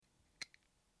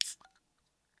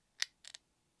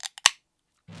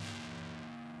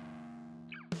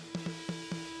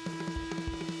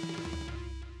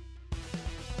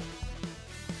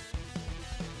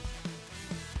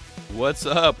What's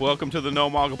up? Welcome to the No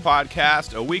Manga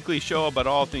Podcast, a weekly show about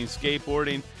all things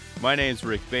skateboarding. My name's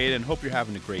Rick Bada, and hope you're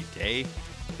having a great day.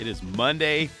 It is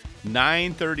Monday,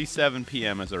 9:37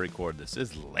 p.m. as I record this.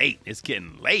 It's late. It's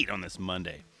getting late on this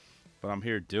Monday, but I'm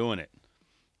here doing it.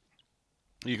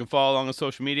 You can follow along on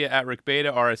social media at Rick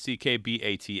Bada,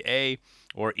 RSCKBATA,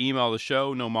 or email the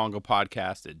show,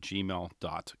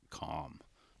 nomangapodcast@gmail.com.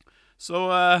 So,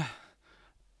 I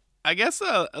guess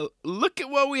look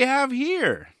at what we have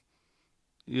here.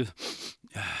 You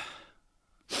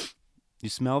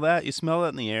smell that? You smell that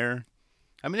in the air?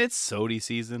 I mean, it's SOTY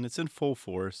season. It's in full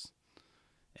force.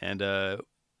 And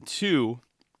two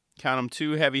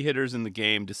heavy hitters in the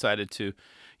game decided to,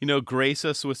 grace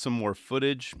us with some more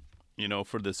footage,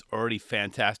 for this already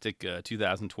fantastic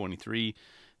 2023,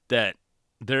 that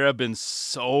there have been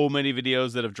so many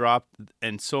videos that have dropped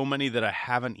and so many that I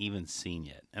haven't even seen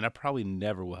yet. And I probably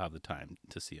never will have the time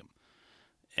to see them.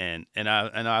 And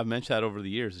I've mentioned that over the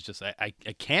years. It's just I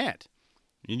can't.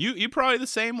 And you probably the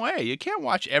same way. You can't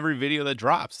watch every video that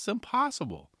drops. It's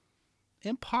impossible.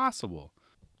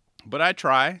 But I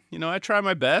try. I try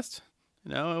my best.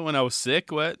 When I was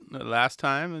sick, last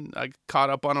time, and I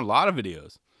caught up on a lot of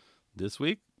videos. This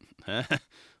week,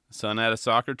 son had a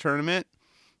soccer tournament.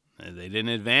 They didn't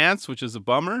advance, which is a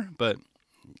bummer. But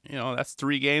that's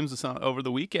 3 games over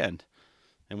the weekend,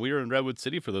 and we were in Redwood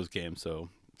City for those games. So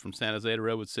from San Jose to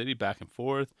Redwood City, back and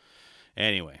forth.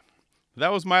 Anyway,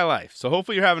 that was my life. So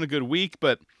hopefully you're having a good week.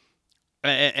 But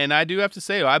and I do have to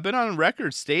say, I've been on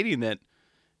record stating that,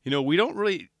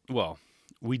 we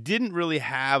didn't really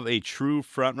have a true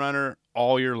front runner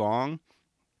all year long.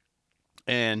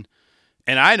 And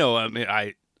I know, I'm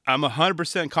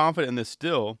 100% confident in this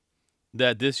still,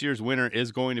 that this year's winner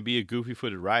is going to be a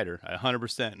goofy-footed rider. I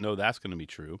 100% know that's going to be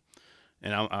true.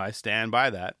 And I stand by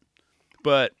that.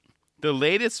 But the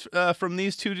latest from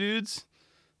these two dudes,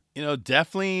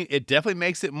 definitely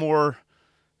makes it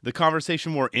the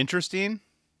conversation more interesting,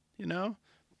 Pedro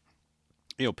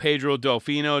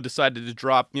Delfino decided to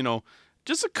drop,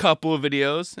 just a couple of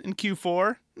videos in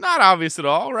Q4. Not obvious at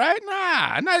all, right?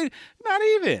 Nah, not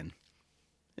even.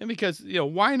 And because,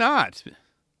 why not?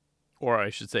 Or I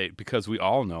should say, because we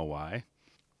all know why.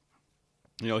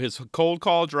 His cold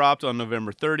call dropped on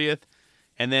November 30th.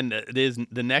 And then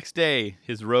the next day,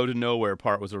 his Road to Nowhere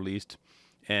part was released.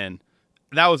 And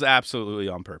that was absolutely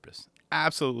on purpose.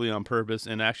 Absolutely on purpose.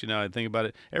 And actually, now I think about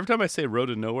it, every time I say Road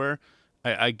to Nowhere,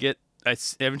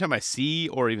 every time I see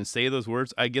or even say those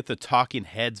words, I get the Talking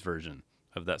Heads version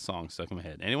of that song stuck in my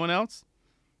head. Anyone else?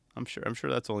 I'm sure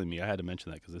that's only me. I had to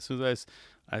mention that because as soon as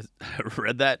I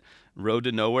read that Road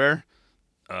to Nowhere,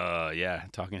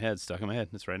 Talking Heads stuck in my head.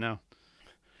 It's right now.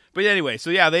 But anyway, so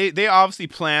yeah, they obviously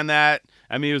planned that.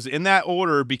 I mean, it was in that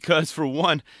order because, for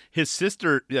one, his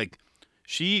sister,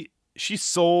 she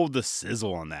sold the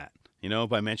sizzle on that,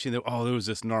 by mentioning that, there was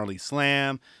this gnarly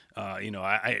slam.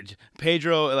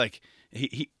 Pedro,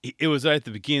 it was right at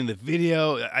the beginning of the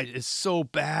video. It's so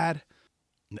bad.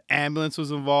 The ambulance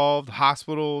was involved,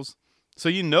 hospitals. So,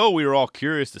 we were all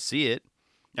curious to see it.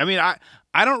 I mean, I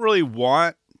didn't really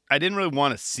want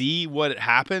to see what had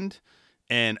happened.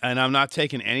 And I'm not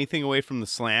taking anything away from the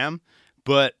slam,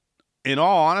 but in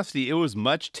all honesty, it was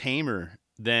much tamer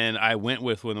than I went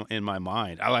with in my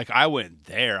mind. I went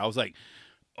there. I was like,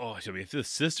 if the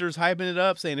sister's hyping it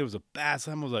up, saying it was a bad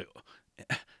slam, I was like,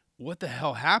 what the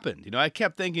hell happened? I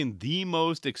kept thinking the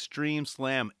most extreme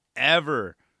slam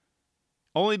ever,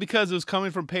 only because it was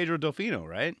coming from Pedro Delfino,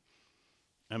 right?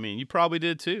 I mean, you probably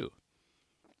did too.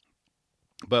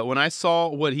 But when I saw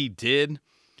what he did,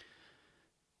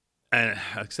 and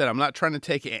like I said, I'm not trying to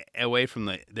take away from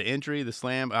the injury, the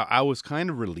slam. I was kind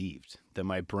of relieved that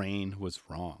my brain was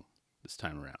wrong this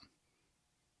time around.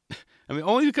 I mean,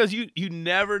 only because you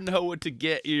never know what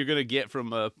you're going to get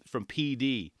from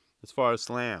PD as far as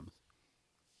slams.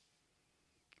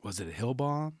 Was it a hill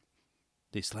bomb?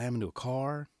 Did he slam into a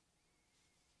car?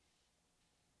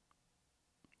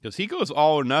 Because he goes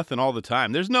all or nothing all the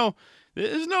time. There's no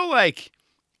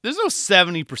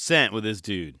 70% with this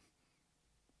dude.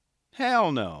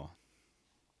 Hell no.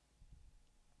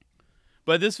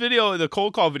 But this video, the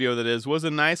cold call video was a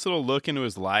nice little look into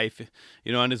his life,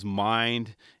 and his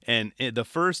mind. And the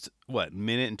first,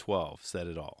 minute and 12 said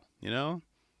it all,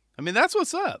 I mean, that's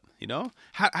what's up,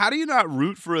 How do you not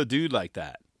root for a dude like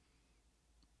that?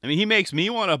 I mean, he makes me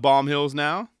want to bomb hills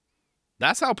now.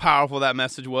 That's how powerful that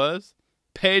message was.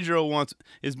 Pedro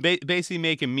is basically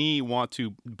making me want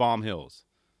to bomb hills.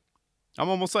 I'm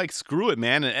almost like, screw it,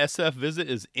 man. An SF visit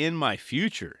is in my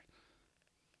future.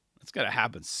 That's got to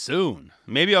happen soon.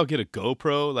 Maybe I'll get a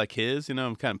GoPro like his, and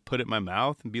kind of put it in my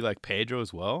mouth and be like Pedro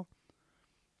as well.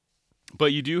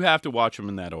 But you do have to watch them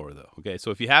in that order, though. Okay,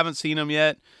 so if you haven't seen them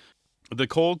yet, the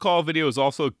cold call video is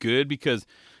also good because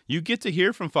you get to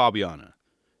hear from Fabiana,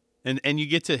 and you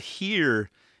get to hear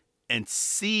and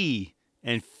see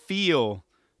and feel,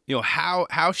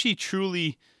 how she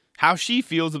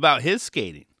feels about his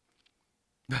skating,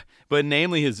 but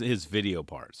namely his video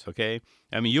parts. Okay,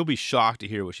 I mean, you'll be shocked to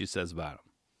hear what she says about him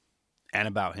and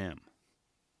about him.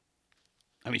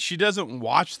 I mean, she doesn't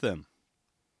watch them.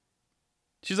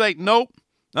 She's like, nope,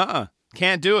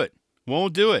 can't do it,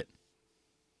 won't do it.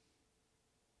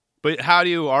 But how do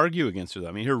you argue against her, though?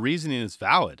 I mean, her reasoning is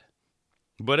valid.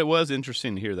 But it was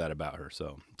interesting to hear that about her.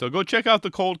 So go check out the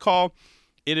cold call.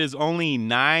 It is only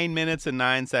 9 minutes and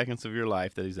 9 seconds of your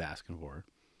life that he's asking for.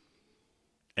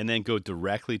 And then go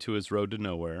directly to his road to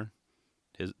nowhere,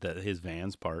 his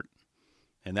Vans part.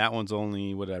 And that one's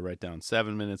only, what did I write down?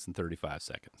 7 minutes and 35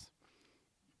 seconds.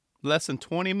 Less than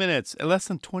 20 minutes. Less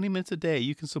than 20 minutes a day,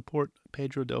 you can support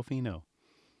Pedro Delfino.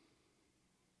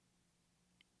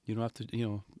 You don't have to,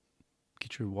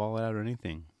 get your wallet out or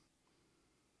anything.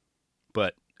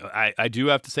 But I do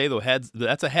have to say, though,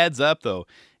 that's a heads up, though.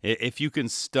 If you can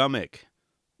stomach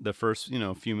the first,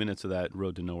 few minutes of that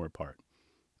road to nowhere part.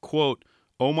 Quote,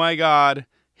 "Oh my God,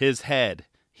 his head.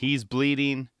 He's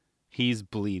bleeding. He's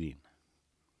bleeding."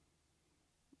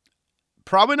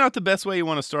 Probably not the best way you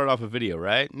want to start off a video,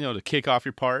 right? To kick off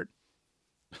your part.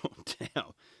 Oh, damn.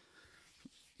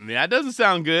 I mean, that doesn't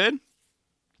sound good.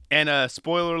 And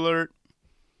spoiler alert,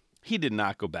 he did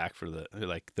not go back for the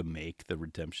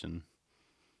redemption.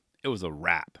 It was a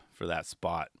wrap for that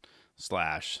spot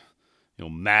 /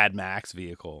 Mad Max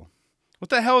vehicle. What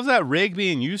the hell is that rig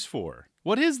being used for?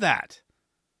 What is that?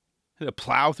 To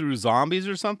plow through zombies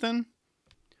or something?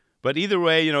 But either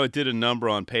way, it did a number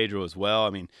on Pedro as well. I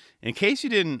mean, in case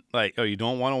you didn't you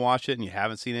don't want to watch it and you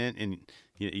haven't seen it and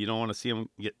you don't want to see him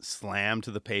get slammed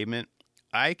to the pavement,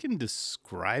 I can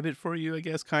describe it for you, I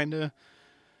guess, kind of.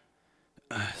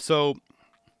 So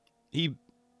he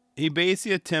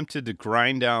basically attempted to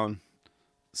grind down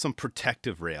some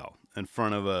protective rail in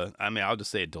front of I'll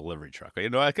just say a delivery truck.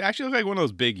 It actually looked like one of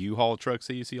those big U-Haul trucks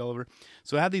that you see all over.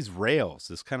 So it had these rails,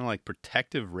 this kind of like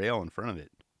protective rail in front of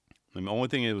it. And the only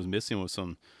thing it was missing was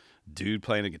some dude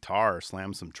playing a guitar or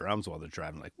slamming some drums while they're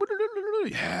driving, like,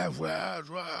 yeah,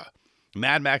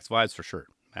 Mad Max vibes for sure.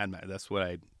 Mad Max, that's what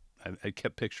I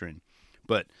kept picturing.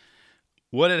 But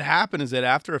what had happened is that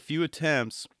after a few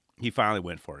attempts, he finally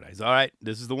went for it. He's all right,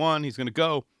 this is the one. He's going to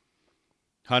go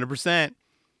 100%.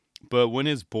 But when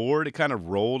his board, it kind of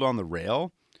rolled on the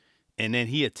rail, and then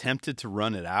he attempted to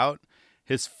run it out,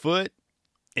 his foot,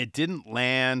 it didn't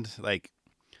land like,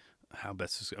 how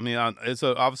best? It's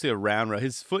obviously a round rail.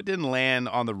 His foot didn't land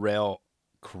on the rail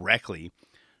correctly,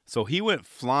 so he went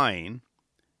flying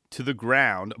to the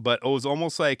ground. But it was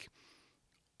almost like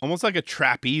a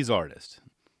trapeze artist.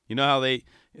 You know how they?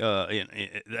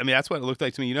 That's what it looked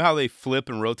like to me. You know how they flip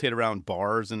and rotate around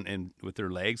bars and with their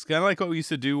legs, kind of like what we used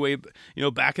to do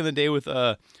back in the day with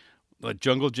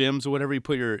jungle gyms or whatever.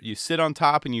 You sit on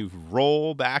top and you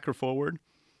roll back or forward.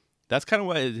 That's kind of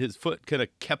what his foot kind of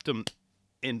kept him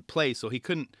in place, so he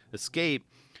couldn't escape,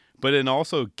 but it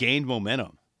also gained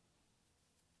momentum.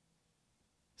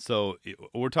 So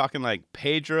we're talking like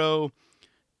Pedro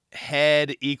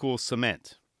head equals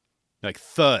cement, like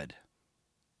thud.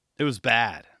 It was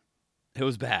bad. It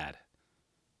was bad.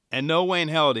 And no way in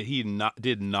hell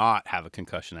did not have a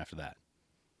concussion after that.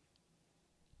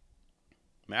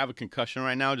 I have a concussion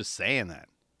right now just saying that.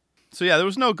 So yeah, there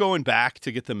was no going back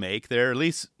to get the make there, at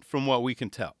least from what we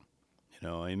can tell.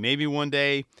 And maybe one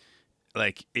day,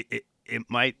 like, it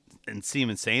might seem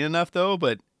insane enough, though,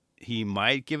 but he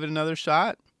might give it another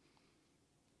shot.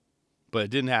 But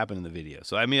it didn't happen in the video.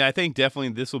 So, I think definitely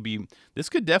this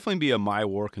could definitely be a My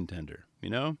War contender,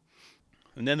 And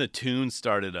then the tune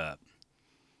started up.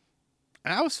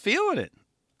 And I was feeling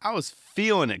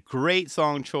it. Great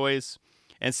song choice.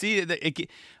 And see,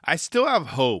 I still have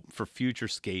hope for future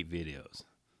skate videos.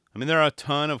 There are a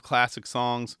ton of classic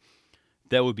songs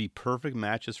that would be perfect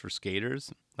matches for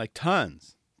skaters, like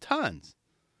tons.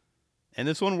 And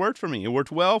this one worked for me. It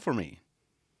worked well for me.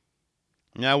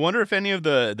 Now, I wonder if any of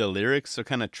the lyrics are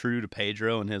kind of true to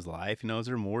Pedro and his life. Is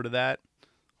there more to that?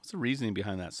 What's the reasoning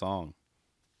behind that song?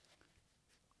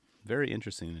 Very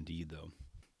interesting indeed, though.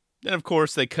 Then, of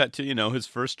course, they cut to, his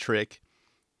first trick,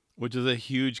 which is a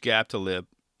huge gap to lip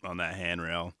on that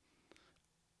handrail.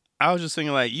 I was just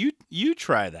thinking, like, you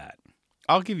try that.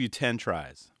 I'll give you 10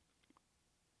 tries.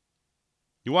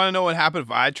 You want to know what happened if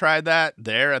I tried that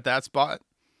there at that spot?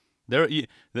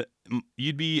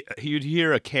 You'd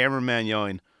hear a cameraman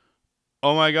yelling,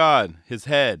 "Oh my God, his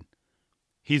head.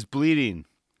 He's bleeding.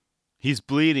 He's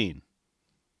bleeding."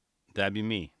 That'd be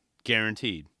me.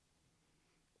 Guaranteed.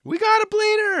 We got a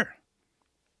bleeder.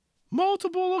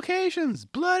 Multiple locations.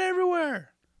 Blood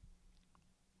everywhere.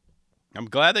 I'm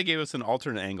glad they gave us an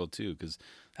alternate angle too, because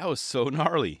that was so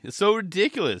gnarly. It's so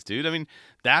ridiculous, dude. I mean,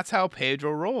 that's how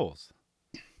Pedro rolls.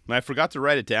 And I forgot to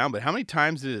write it down, but how many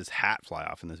times did his hat fly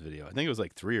off in this video? I think it was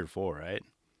like 3 or 4, right?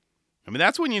 I mean,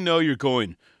 that's when you know you're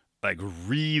going like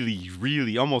really,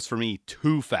 really, almost for me,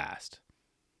 too fast.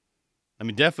 I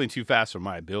mean, definitely too fast for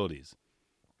my abilities.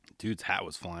 Dude's hat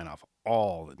was flying off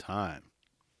all the time.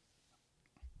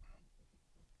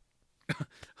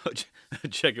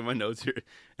 Checking my notes here.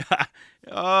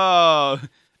 Oh,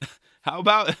 how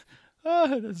about...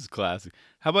 Oh, this is classic.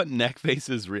 How about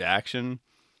Neckface's reaction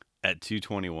at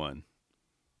 2:21?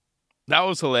 That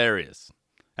was hilarious.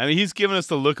 I mean, he's giving us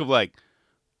the look of like,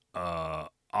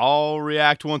 I'll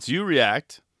react once you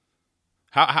react.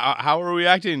 How are we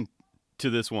reacting to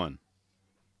this one?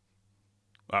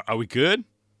 Are we good?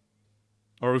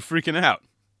 Or are we freaking out?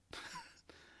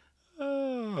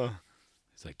 Oh.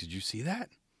 He's like, did you see that?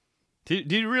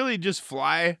 Did he really just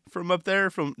fly from up there?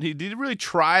 Did he really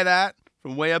try that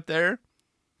from way up there?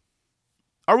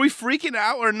 Are we freaking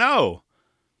out or no?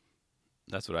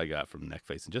 That's what I got from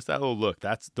Neckface. And just that little look.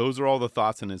 Those are all the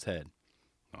thoughts in his head.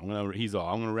 I'm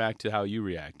gonna react to how you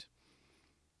react.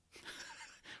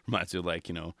 Reminds me of like,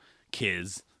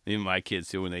 kids, even my kids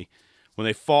too, when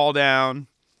they fall down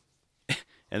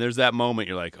and there's that moment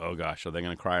you're like, oh gosh, are they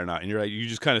gonna cry or not? And you're like,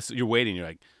 you're waiting, you're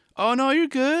like, oh no, you're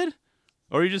good.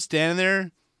 Or you're just standing there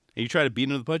and you try to beat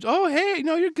them to the punch. Oh hey,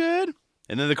 no, you're good.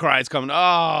 And then the cry's coming.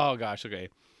 Oh gosh, okay.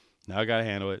 Now I gotta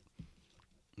handle it.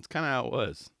 That's kinda how it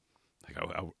was. Like,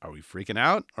 are we freaking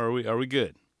out or are we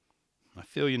good? I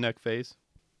feel you, Neckface.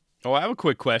 Oh, I have a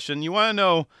quick question. You want to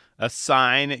know a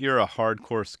sign that you're a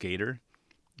hardcore skater?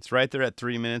 It's right there at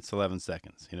 3 minutes, 11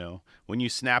 seconds, when you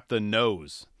snap the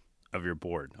nose of your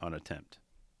board on attempt.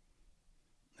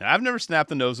 Now, I've never snapped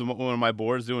the nose of one of my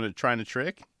boards trying to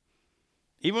trick.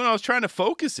 Even when I was trying to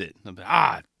focus it. I'm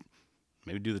like,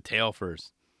 maybe do the tail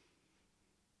first.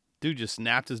 Dude just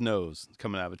snapped his nose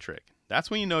coming out of a trick.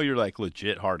 That's when you know you're like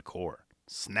legit hardcore.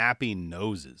 Snapping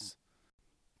noses.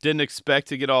 Didn't expect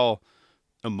to get all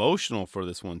emotional for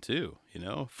this one too,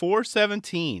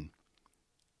 4:17.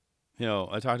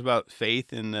 I talked about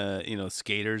faith in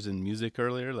skaters and music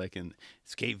earlier, like in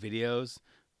skate videos.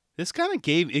 This kind of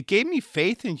gave me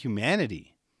faith in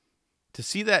humanity to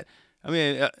see that. I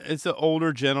mean, it's an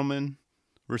older gentleman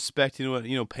respecting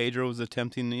what Pedro was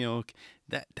attempting.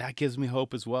 That gives me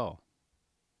hope as well.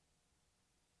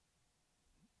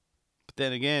 But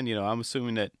then again, I'm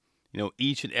assuming that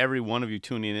each and every one of you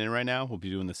tuning in right now will be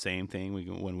doing the same thing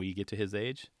when we get to his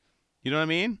age. You know what I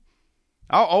mean?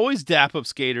 I'll always dap up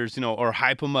skaters, or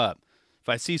hype them up. If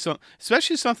I see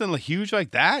especially something huge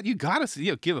like that, you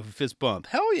gotta give a fist bump.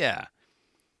 Hell yeah!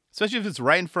 Especially if it's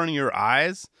right in front of your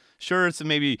eyes. Sure, it's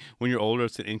maybe when you're older,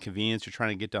 it's an inconvenience. You're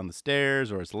trying to get down the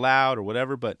stairs, or it's loud, or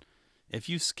whatever. But if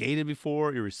you skated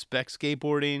before, you respect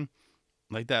skateboarding,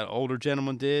 like that older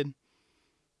gentleman did.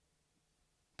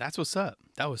 That's what's up.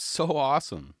 That was so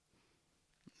awesome.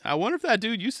 I wonder if that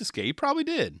dude used to skate. He probably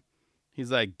did.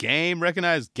 He's like, game,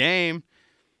 recognized game.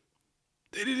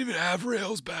 They didn't even have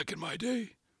rails back in my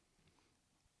day.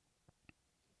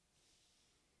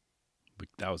 But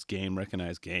that was game,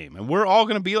 recognized game. And we're all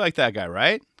going to be like that guy,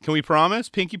 right? Can we promise?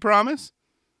 Pinky promise?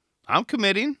 I'm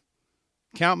committing.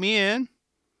 Count me in.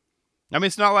 I mean,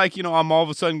 it's not like, I'm all of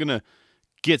a sudden going to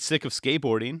get sick of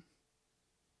skateboarding.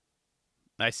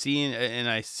 I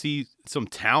see some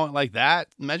talent like that.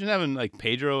 Imagine having like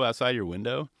Pedro outside your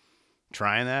window,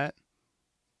 trying that.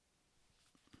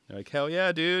 You're like, hell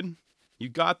yeah, dude. You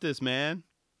got this, man.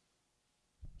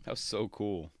 That was so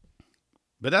cool.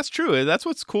 But that's true. That's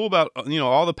what's cool about,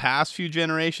 all the past few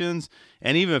generations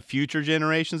and even future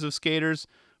generations of skaters.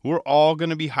 We're all going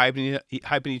to be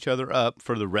hyping each other up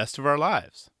for the rest of our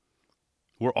lives.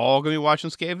 We're all going to be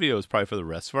watching skate videos probably for the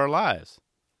rest of our lives.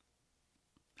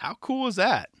 How cool is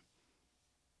that?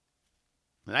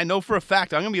 And I know for a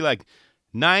fact I'm going to be like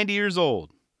 90 years old.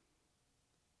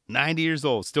 90 years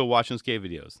old, still watching skate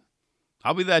videos.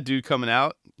 I'll be that dude coming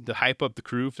out to hype up the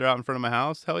crew if they're out in front of my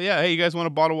house. Hell yeah. Hey, you guys want a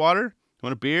bottle of water?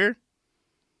 Want a beer?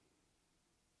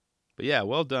 But yeah,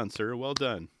 well done, sir. Well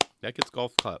done. That gets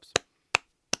golf claps.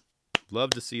 Love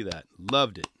to see that.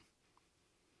 Loved it.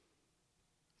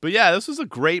 But yeah, this was a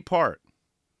great part.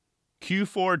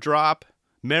 Q4 drop.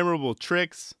 Memorable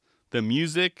tricks, the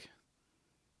music,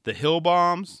 the hill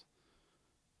bombs.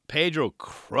 Pedro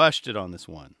crushed it on this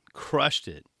one. Crushed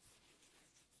it.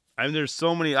 I mean, there's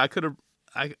so many. I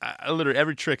literally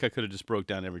every trick I could have just broke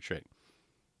down every trick.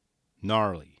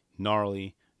 Gnarly.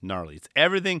 It's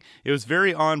everything. It was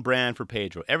very on brand for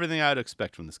Pedro. Everything I'd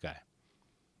expect from this guy.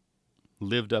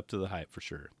 Lived up to the hype for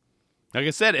sure. Like I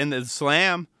said, in the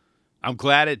slam, I'm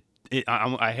glad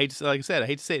I hate to say, like I said, I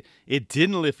hate to say it. It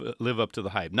didn't live up to the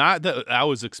hype. Not that I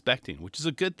was expecting, which is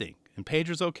a good thing. And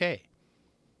Pedro's okay.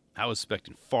 I was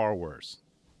expecting far worse.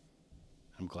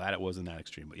 I'm glad it wasn't that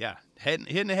extreme. But yeah,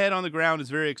 hitting the head on the ground is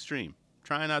very extreme.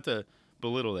 Trying not to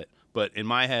belittle it. But in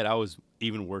my head, I was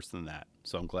even worse than that.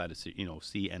 So I'm glad to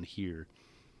see and hear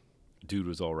dude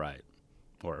was all right.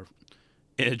 Or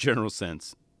in a general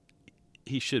sense,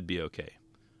 he should be okay.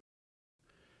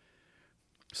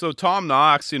 So Tom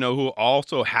Knox, who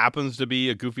also happens to be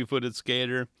a goofy-footed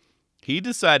skater, he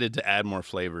decided to add more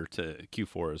flavor to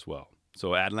Q4 as well.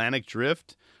 So Atlantic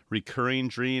Drift, recurring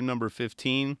dream number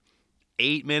 15,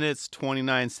 8 minutes,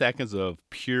 29 seconds of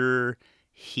pure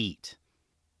heat.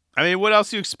 I mean, what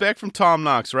else do you expect from Tom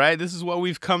Knox, right? This is what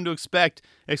we've come to expect,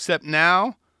 except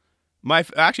now, my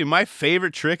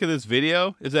favorite trick of this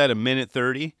video is at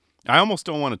 1:30. I almost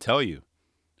don't want to tell you.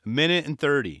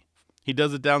 1:30. He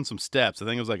does it down some steps. I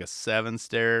think it was like a 7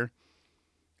 stair.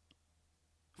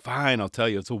 Fine, I'll tell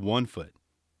you. It's a 1 foot.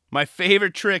 My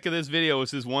favorite trick of this video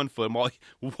was his 1 foot. I'm like,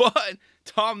 what?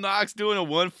 Tom Knox doing a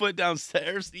 1 foot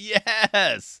downstairs?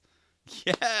 Yes.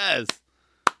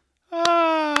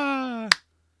 Because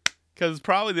it's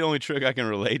probably the only trick I can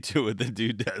relate to what the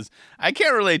dude does. I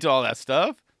can't relate to all that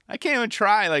stuff. I can't even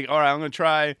try. Like, all right,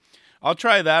 I'll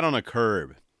try that on a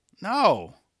curb.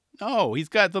 No, he's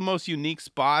got the most unique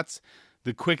spots,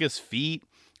 the quickest feet.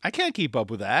 I can't keep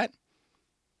up with that.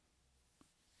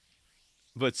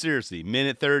 But seriously,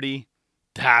 1:30,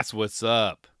 that's what's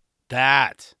up.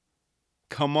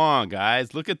 Come on,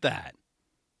 guys, look at that.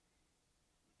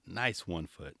 Nice 1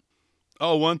 foot.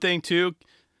 Oh, one thing too,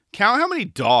 count how many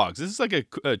dogs. This is like a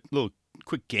little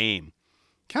quick game.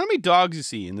 Count how many dogs you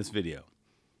see in this video.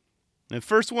 And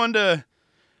first one to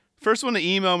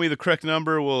email me the correct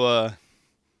number will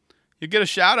you'll get a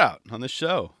shout out on this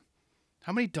show.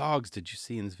 How many dogs did you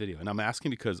see in this video? And I'm asking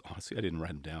because honestly I didn't write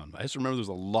them down. I just remember there was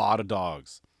a lot of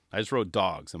dogs. I just wrote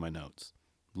dogs in my notes.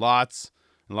 Lots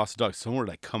and lots of dogs. Some were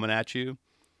like coming at you.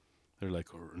 They're like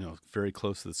very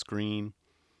close to the screen.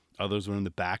 Others were in the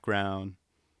background.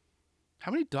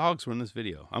 How many dogs were in this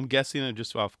video? I'm guessing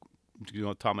just off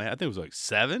the top of my head. I think it was like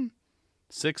 7,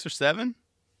 6 or 7.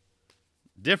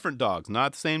 Different dogs,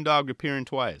 not the same dog appearing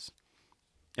twice.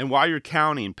 And while you're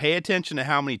counting, pay attention to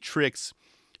how many tricks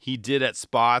he did at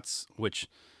spots, which,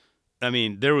 I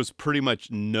mean, there was pretty much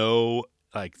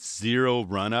zero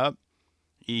run up.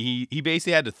 He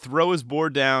basically had to throw his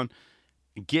board down,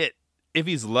 get, if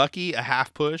he's lucky, a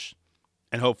half push,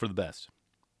 and hope for the best.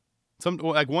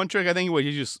 One trick, I think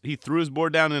he threw his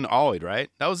board down and ollied, right?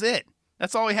 That was it.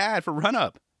 That's all he had for run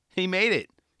up. He made it.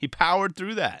 He powered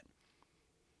through that.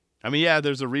 I mean, yeah,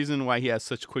 there's a reason why he has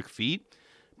such quick feet,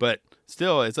 but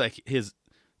still, it's like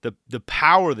the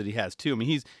power that he has too. I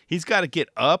mean, he's got to get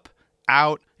up,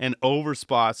 out, and over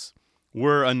spots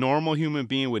where a normal human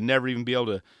being would never even be able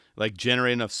to like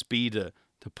generate enough speed to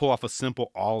pull off a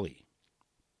simple ollie.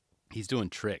 He's doing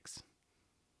tricks,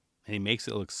 and he makes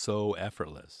it look so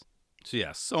effortless. So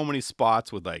yeah, so many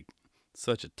spots with like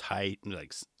such a tight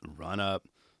like run up.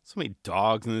 So many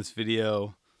dogs in this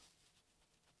video.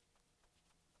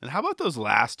 And how about those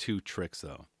last 2 tricks,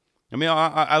 though? I mean,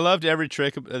 I loved every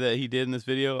trick that he did in this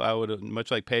video. I would have, much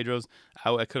like Pedro's,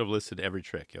 I could have listed every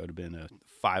trick. It would have been a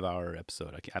 5-hour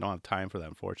episode. I don't have time for that,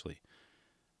 unfortunately.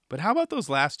 But how about those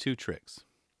last 2 tricks?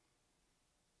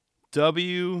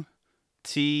 WTF,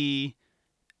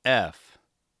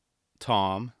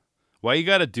 Tom. Why you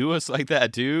got to do us like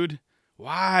that, dude?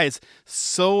 Why? It's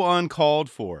so uncalled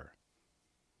for.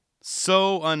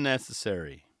 So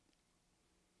unnecessary.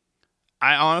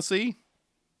 I honestly,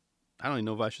 I don't even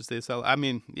know if I should say this out loud. I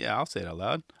mean, yeah, I'll say it out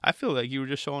loud. I feel like you were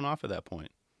just showing off at that point.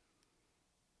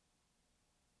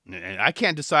 And I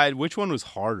can't decide which one was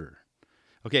harder.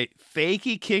 Okay,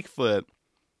 fakie kickflip.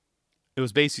 It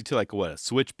was basically to like a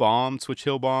switch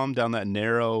hill bomb down that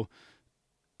narrow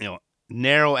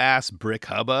ass brick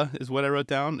hubba is what I wrote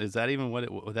down. Is that even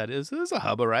what that is? It is a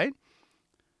hubba, right?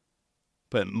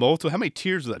 But how many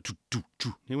tiers was that?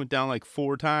 He went down like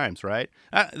 4 times, right?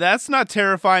 That's not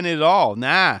terrifying at all.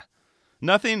 Nah.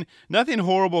 Nothing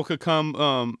horrible could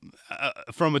come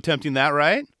from attempting that,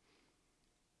 right?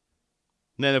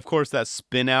 And then, of course, that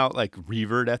spin out, like,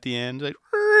 revert at the end. Like,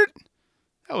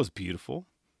 that was beautiful.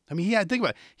 I mean, think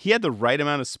about it. He had the right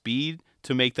amount of speed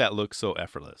to make that look so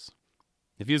effortless.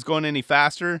 If he was going any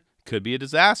faster, could be a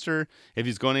disaster. If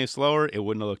he's going any slower, it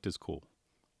wouldn't have looked as cool.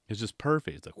 It's just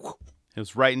perfect. It's like, whoosh. It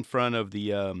was right in front of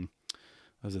the,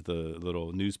 was it the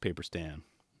little newspaper stand?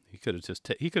 He could have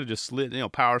just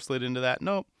slid, power slid into that.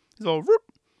 Nope. He's all whoop,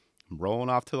 rolling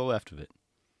off to the left of it.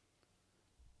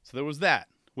 So there was that.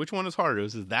 Which one is harder?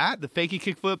 Was it that, the fakey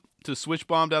kickflip to switch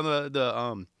bomb down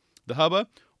the hubba,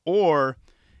 or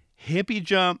hippie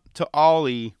jump to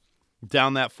ollie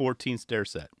down that 14 stair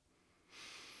set?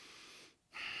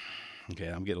 Okay,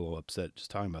 I'm getting a little upset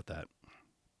just talking about that.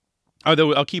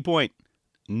 Oh, a key point.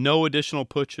 No additional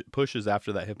pushes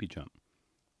after that hippie jump.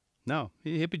 No.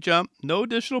 Hippie jump, no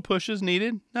additional pushes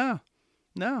needed. No.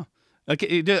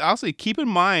 Okay, also, keep in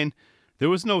mind, there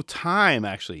was no time,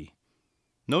 actually.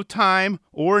 No time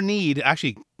or need,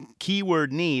 actually,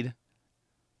 keyword need,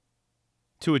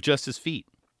 to adjust his feet.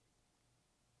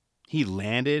 He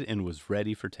landed and was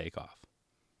ready for takeoff.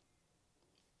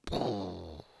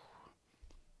 And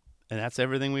that's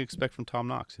everything we expect from Tom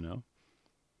Knox,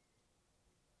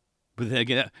 But then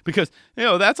again, because,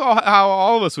 that's how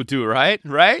all of us would do it, right?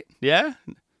 Right? Yeah?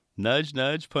 Nudge,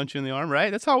 nudge, punch you in the arm,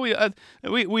 right? That's how we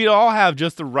all have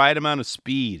just the right amount of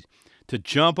speed to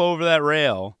jump over that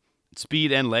rail,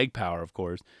 speed and leg power, of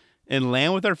course, and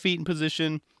land with our feet in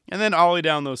position, and then ollie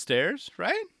down those stairs,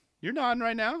 right? You're nodding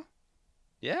right now.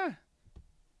 Yeah.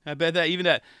 I bet that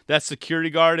even that security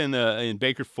guard in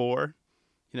Baker 4,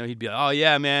 he'd be like, oh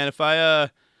yeah, man, if I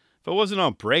wasn't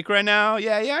on break right now,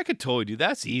 yeah, I could totally do that.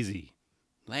 That's easy.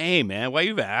 Lame, man. Why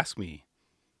you even ask me?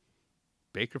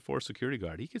 Baker 4 security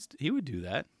guard. He would do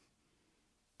that.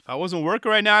 If I wasn't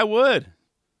working right now, I would.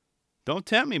 Don't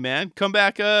tempt me, man. Come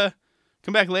back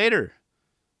later.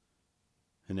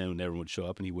 And then everyone would show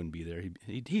up and he wouldn't be there.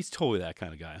 He's totally that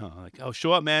kind of guy, huh? Like, oh,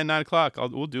 show up, man.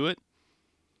 9:00. We'll do it.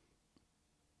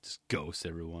 Just ghost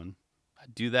everyone.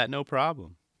 I'd do that, no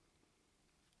problem.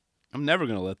 I'm never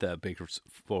going to let that Baker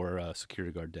 4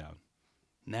 security guard down.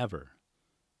 Never.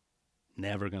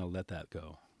 Never going to let that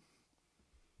go.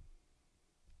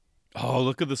 Oh,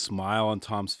 look at the smile on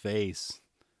Tom's face.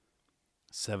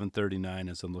 7:39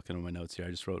 as I'm looking at my notes here.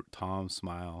 I just wrote Tom's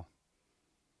smile.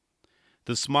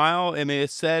 The smile,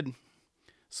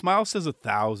 smile says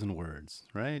 1,000 words,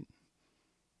 right?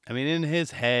 I mean, in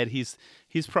his head, he's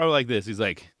probably like this. He's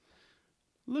like,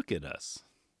 look at us.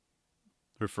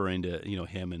 Referring to,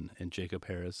 him and Jacob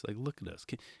Harris. Like, look at us.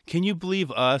 Can you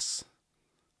believe us?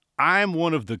 I'm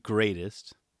one of the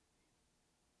greatest.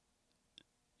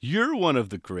 You're one of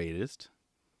the greatest.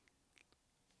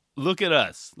 Look at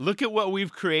us. Look at what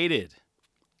we've created.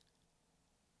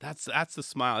 That's the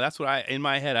smile. That's what in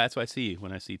my head, that's what I see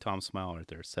when I see Tom's smile right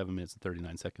there. 7 minutes and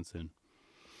 39 seconds in.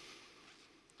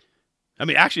 I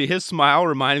mean, actually, his smile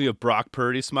reminded me of Brock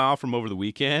Purdy's smile from over the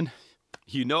weekend.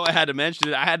 I had to mention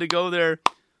it. I had to go there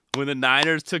when the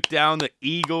Niners took down the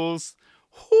Eagles.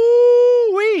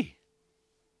 Hoo-wee!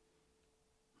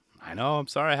 I know. I'm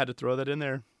sorry. I had to throw that in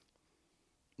there.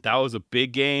 That was a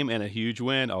big game and a huge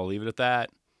win. I'll leave it at that.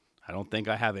 I don't think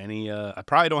I have any. I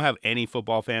probably don't have any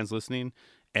football fans listening,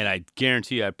 and I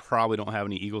guarantee I probably don't have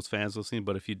any Eagles fans listening.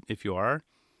 But if you are,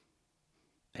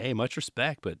 hey, much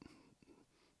respect. But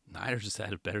Niners just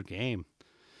had a better game.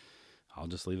 I'll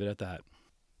just leave it at that.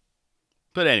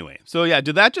 But anyway, so yeah,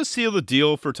 did that just seal the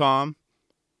deal for Tom?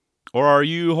 Or are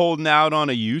you holding out on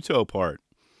a Yuto part?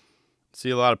 See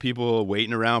a lot of people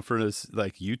waiting around for this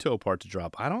Yuto part to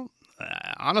drop.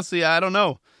 Honestly, I don't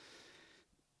know.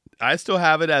 I still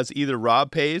have it as either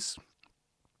Rob Pace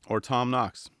or Tom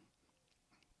Knox.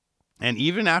 And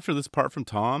even after this part from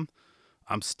Tom,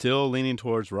 I'm still leaning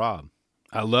towards Rob.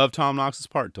 I love Tom Knox's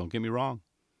part, don't get me wrong.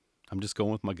 I'm just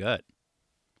going with my gut.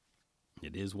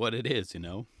 It is what it is,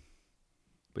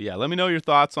 But yeah, let me know your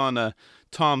thoughts on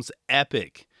Tom's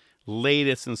epic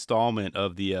latest installment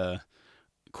of the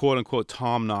quote-unquote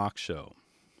Tom Knox show.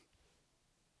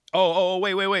 Oh,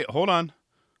 wait. Hold on.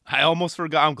 I almost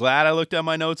forgot. I'm glad I looked at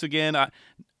my notes again. Oh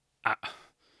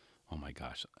my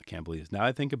gosh. I can't believe this. Now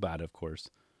I think about it, of course.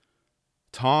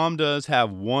 Tom does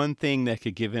have one thing that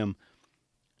could give him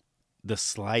the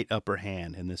slight upper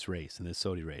hand in this race, in this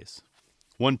Sodi race.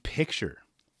 One picture.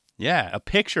 Yeah, a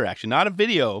picture, actually. Not a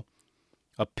video.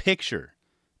 A picture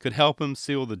could help him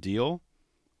seal the deal.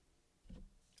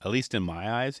 At least in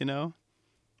my eyes,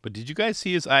 But did you guys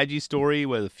see his IG story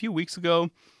a few weeks ago?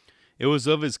 It was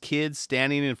of his kids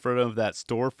standing in front of that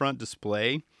storefront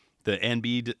display, the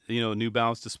NB, New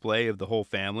Balance display of the whole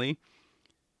family.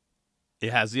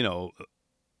 It has,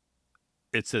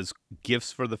 it says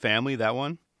gifts for the family, that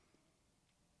one.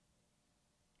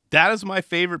 That is my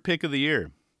favorite pick of the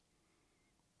year.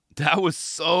 That was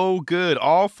so good.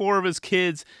 All 4 of his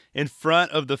kids in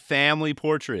front of the family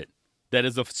portrait. that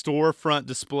is a storefront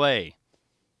display.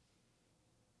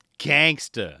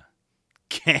 Gangsta.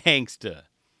 Gangsta.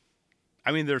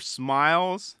 I mean, their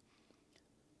smiles.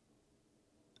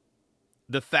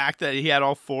 The fact that he had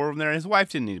all 4 of them there, and his wife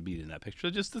didn't need to be in that picture,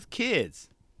 just the kids.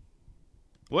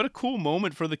 What a cool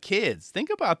moment for the kids. Think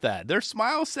about that. Their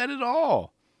smile said it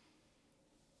all.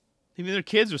 Even their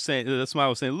kids were saying, the smile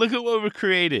was saying, look at what we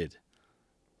created.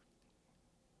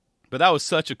 But that was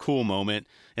such a cool moment.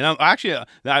 And I'm actually,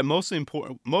 most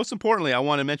importantly, I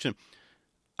want to mention,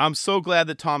 I'm so glad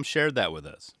that Tom shared that with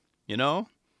us. You know,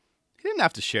 he didn't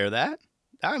have to share that.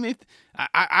 I mean,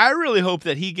 I really hope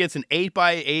that he gets an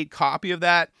 8x8 copy of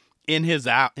that in his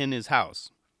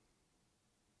house.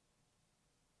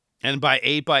 And by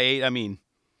 8x8, I mean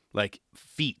like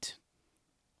feet.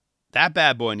 That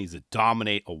bad boy needs to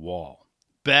dominate a wall.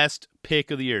 Best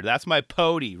pick of the year. That's my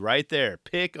pody right there.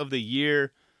 Pick of the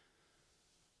year.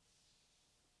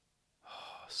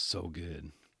 Oh, so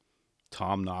good.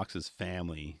 Tom Knox's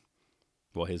family,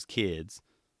 well, his kids,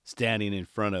 standing in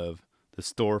front of the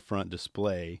storefront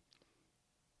display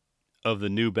of the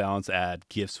New Balance ad,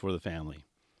 Gifts for the Family.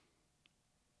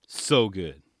 So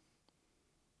good.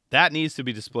 That needs to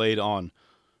be displayed on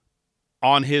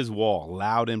his wall,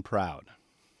 loud and proud.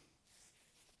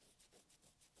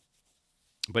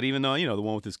 But even though, the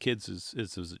one with his kids is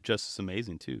just as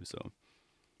amazing too.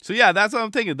 So yeah, that's what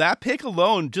I'm thinking. That pick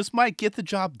alone just might get the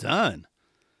job done.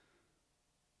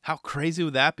 How crazy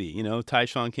would that be?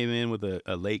 Tyshawn came in with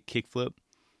a late kickflip,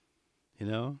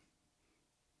 or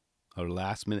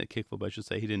last minute kickflip, I should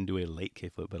say. He didn't do a late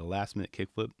kickflip, but a last minute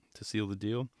kickflip to seal the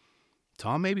deal.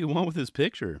 Tom maybe won with his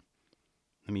picture.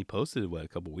 I mean, he posted it, a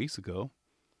couple weeks ago.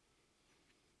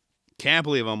 Can't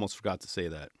believe I almost forgot to say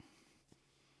that.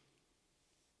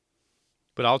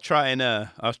 But I'll try and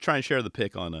share the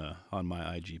pic on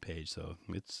my IG page. So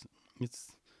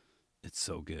it's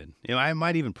so good. I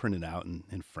might even print it out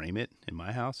and frame it in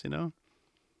my house.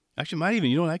 Actually, might even.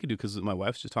 You know what I could do? Because my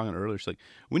wife was just talking earlier. She's like,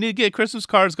 "We need to get Christmas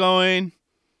cards going."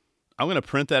 I'm gonna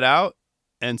print that out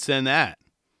and send that.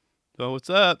 So what's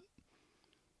up?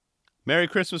 Merry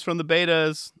Christmas from the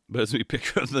Betas. But it's a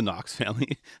picture of the Knox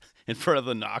family in front of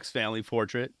the Knox family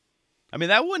portrait. I mean,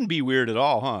 that wouldn't be weird at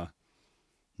all, huh?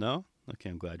 No? Okay,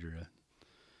 I'm glad you're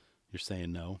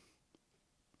saying no.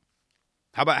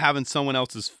 How about having someone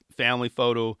else's family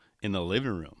photo in the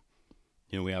living room?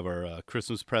 We have our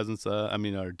Christmas presents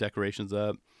our decorations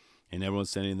up, and everyone's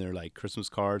sending their Christmas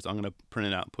cards. I'm gonna print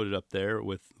it out and put it up there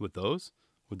with those.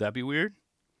 Would that be weird?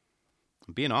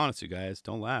 I'm being honest, you guys.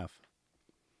 Don't laugh.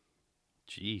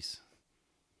 Jeez.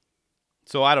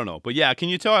 So I don't know, but yeah, can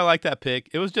you tell I like that pick?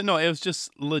 It was just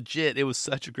legit. It was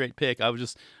such a great pick. I was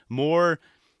just more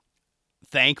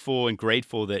thankful and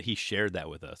grateful that he shared that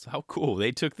with us. How cool.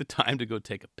 They took the time to go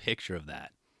take a picture of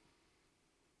that.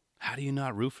 How do you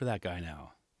not root for that guy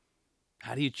now?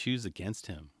 How do you choose against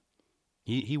him?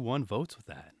 He won votes with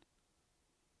that.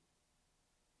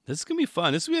 This is going to be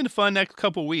fun. This is going to be a fun next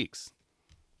couple weeks.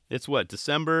 It's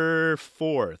December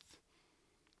 4th.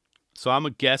 So I'm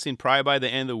guessing probably by the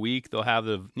end of the week, they'll have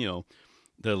the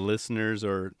listeners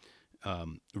or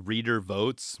reader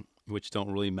votes, which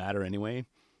don't really matter anyway.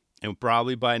 And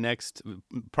probably by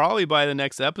the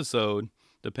next episode,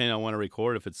 depending on when I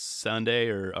record, if it's Sunday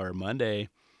or Monday,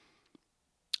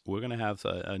 we're going to have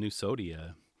a new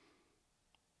Sodia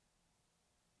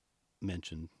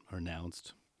mentioned or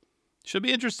announced. Should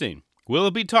be interesting. Will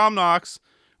it be Tom Knox?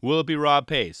 Will it be Rob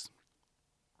Pace?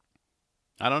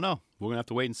 I don't know. We're going to have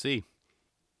to wait and see.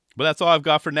 But that's all I've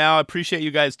got for now. I appreciate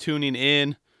you guys tuning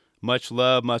in. Much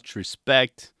love, much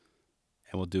respect.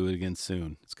 And we'll do it again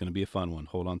soon. It's going to be a fun one.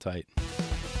 Hold on tight.